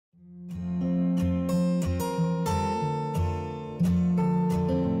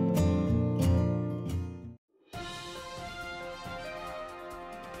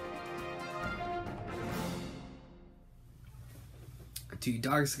Do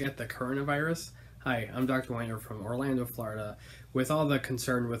dogs get the coronavirus? Hi, I'm Dr. Weiner from Orlando, Florida. With all the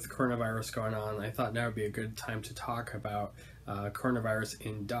concern with coronavirus going on, I thought now would be a good time to talk about coronavirus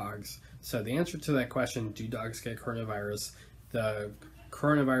in dogs. So the answer to that question, do dogs get coronavirus? The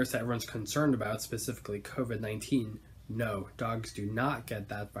coronavirus that everyone's concerned about, specifically COVID-19, no, dogs do not get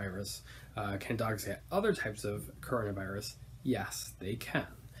that virus. Can dogs get other types of coronavirus? Yes, they can.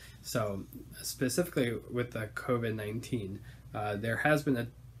 So specifically with the COVID-19, there has been a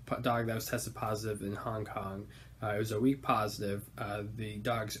dog that was tested positive in Hong Kong. It was a weak positive. The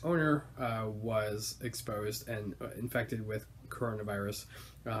dog's owner was exposed and infected with coronavirus.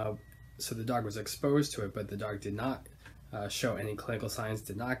 So the dog was exposed to it, but the dog did not show any clinical signs,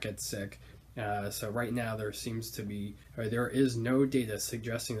 did not get sick. So right now there is no data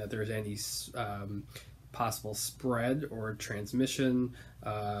suggesting that there's any possible spread or transmission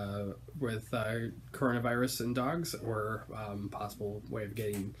with coronavirus in dogs, or possible way of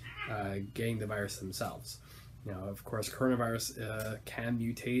getting the virus themselves. Of course, coronavirus can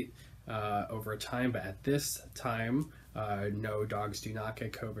mutate over time, but at this time, no, dogs do not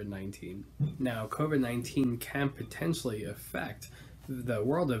get COVID-19. Now, COVID-19 can potentially affect the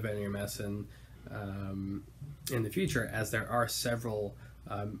world of veterinary medicine in the future, as there are several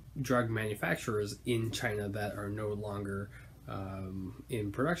drug manufacturers in China that are no longer in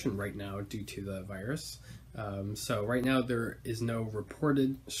production right now due to the virus. So right now there is no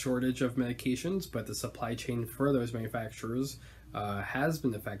reported shortage of medications, but the supply chain for those manufacturers has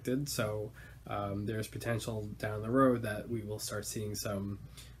been affected. So there's potential down the road that we will start seeing some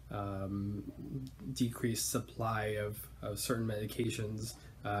decreased supply of certain medications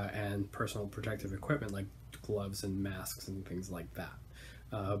and personal protective equipment like gloves and masks and things like that.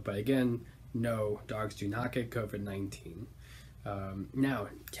 But again, no, dogs do not get COVID-19. Now,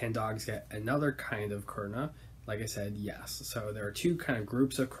 can dogs get another kind of corona? Like I said, yes. So there are two kind of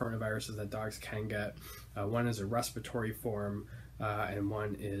groups of coronaviruses that dogs can get. One is a respiratory form, and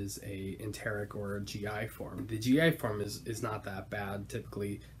one is a enteric or a GI form. The GI form is not that bad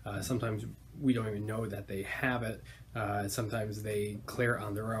typically. Sometimes we don't even know that they have it. Sometimes they clear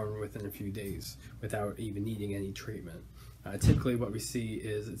on their own within a few days without even needing any treatment. Typically what we see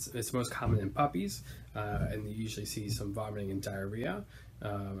is it's most common in puppies, and you usually see some vomiting and diarrhea.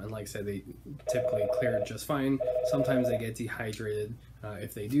 And like I said, they typically clear just fine. Sometimes they get dehydrated.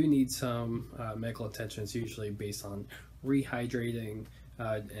 If they do need some medical attention, it's usually based on rehydrating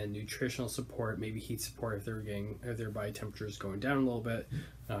and nutritional support, maybe heat support if their body temperature is going down a little bit.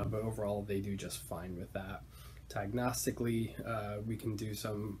 But overall, they do just fine with that. Diagnostically, we can do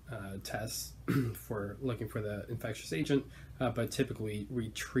some tests for looking for the infectious agent, but typically we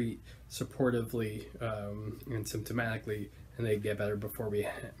treat supportively and symptomatically, and they get better before we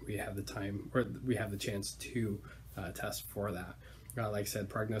have the time or we have the chance to test for that. Like I said,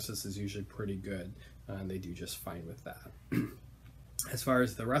 prognosis is usually pretty good, and they do just fine with that. As far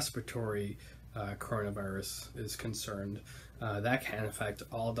as the respiratory coronavirus is concerned, that can affect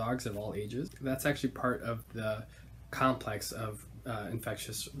all dogs of all ages. That's actually part of the complex of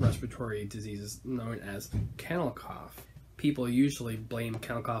infectious respiratory diseases known as kennel cough. People usually blame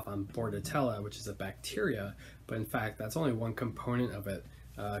kennel cough on Bordetella, which is a bacteria, but in fact that's only one component of it.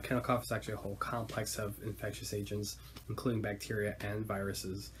 Kennel cough is actually a whole complex of infectious agents, including bacteria and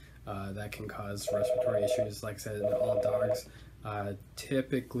viruses, that can cause respiratory issues, like I said, in all dogs.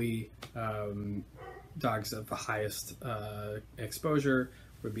 Typically, dogs of the highest exposure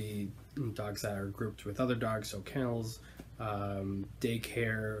would be dogs that are grouped with other dogs, so kennels,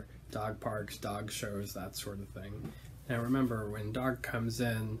 daycare, dog parks, dog shows, that sort of thing. Now remember, when a dog comes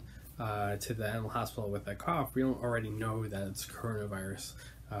in to the animal hospital with a cough, we don't already know that it's coronavirus.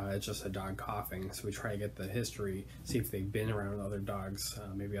 It's just a dog coughing, so we try to get the history, see if they've been around other dogs,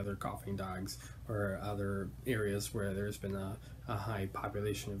 maybe other coughing dogs, or other areas where there's been a high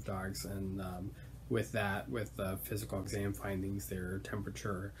population of dogs. And with the physical exam findings, their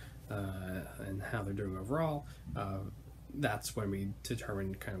temperature, and how they're doing overall, that's when we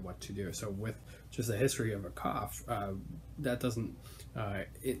determine kind of what to do. So with just a history of a cough, that doesn't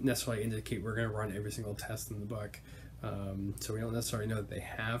necessarily indicate we're going to run every single test in the book. So we don't necessarily know that they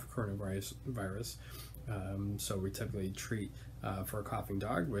have coronavirus. So we typically treat for a coughing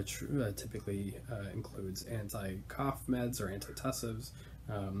dog, which typically includes anti-cough meds or antitussives,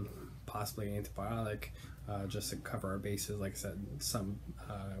 possibly antibiotic, just to cover our bases. Like I said, some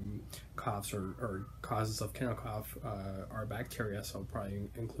coughs or causes of kennel cough are bacteria, so I'll probably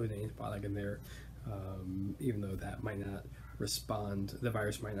include an antibiotic in there, even though that might not respond, the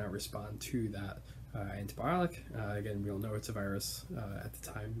virus might not respond to that antibiotic. Again, we don't know it's a virus at the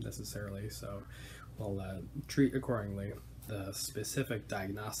time necessarily, so we'll treat accordingly. the specific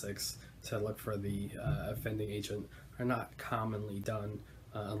diagnostics to look for the offending agent are not commonly done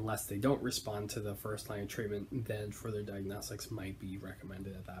unless they don't respond to the first line of treatment. Then further diagnostics might be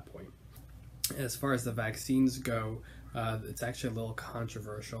recommended at that point. As far as the vaccines go, it's actually a little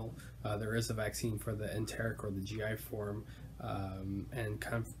controversial. There is a vaccine for the enteric or the GI form, and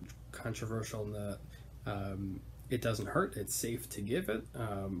controversial in that it doesn't hurt, it's safe to give it,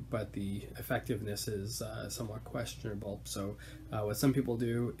 but the effectiveness is somewhat questionable. So what some people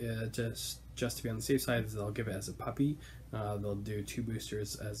do, just to be on the safe side, is they'll give it as a puppy. They'll do 2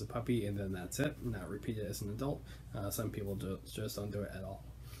 boosters as a puppy and then that's it, not repeat it as an adult. Some people just don't do it at all.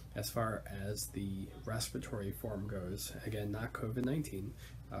 As far as the respiratory form goes, again, not COVID-19,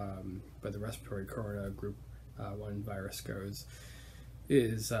 but the respiratory corona group 1 virus goes,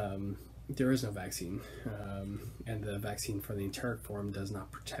 is there is no vaccine, and the vaccine for the enteric form does not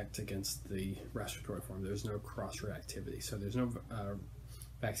protect against the respiratory form. There's no cross-reactivity, so there's no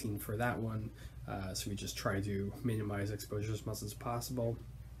vaccine for that one. So we just try to minimize exposure as much as possible.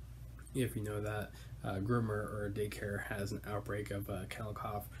 If you know that a groomer or a daycare has an outbreak of kennel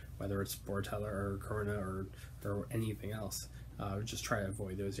cough, whether it's Bordetella or Corona or anything else, just try to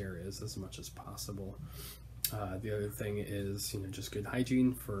avoid those areas as much as possible. The other thing is, just good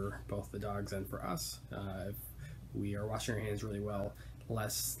hygiene for both the dogs and for us. If we are washing our hands really well,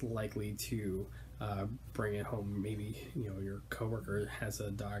 less likely to bring it home. Maybe your coworker has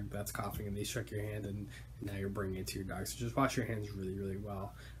a dog that's coughing and they shook your hand and now you're bringing it to your dog. So just wash your hands really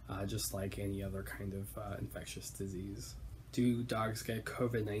well, just like any other kind of infectious disease. Do dogs get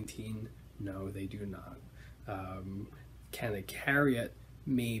COVID-19? No, they do not. Can they carry it?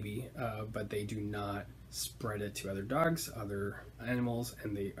 Maybe, but they do not spread it to other dogs, other animals,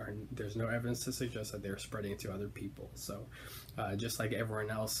 and there's no evidence to suggest that they're spreading it to other people. So just like everyone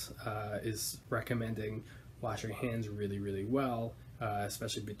else is recommending, wash your hands really well,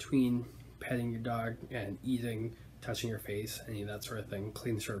 especially between petting your dog and eating, touching your face, any of that sort of thing.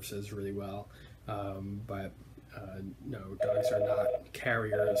 Clean surfaces really well, but no, dogs are not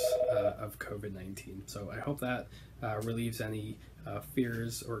carriers of COVID-19. So I hope that relieves any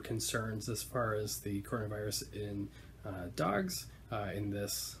fears or concerns as far as the coronavirus in dogs in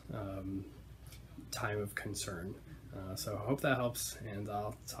this time of concern. So I hope that helps, and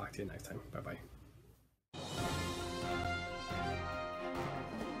I'll talk to you next time. Bye-bye.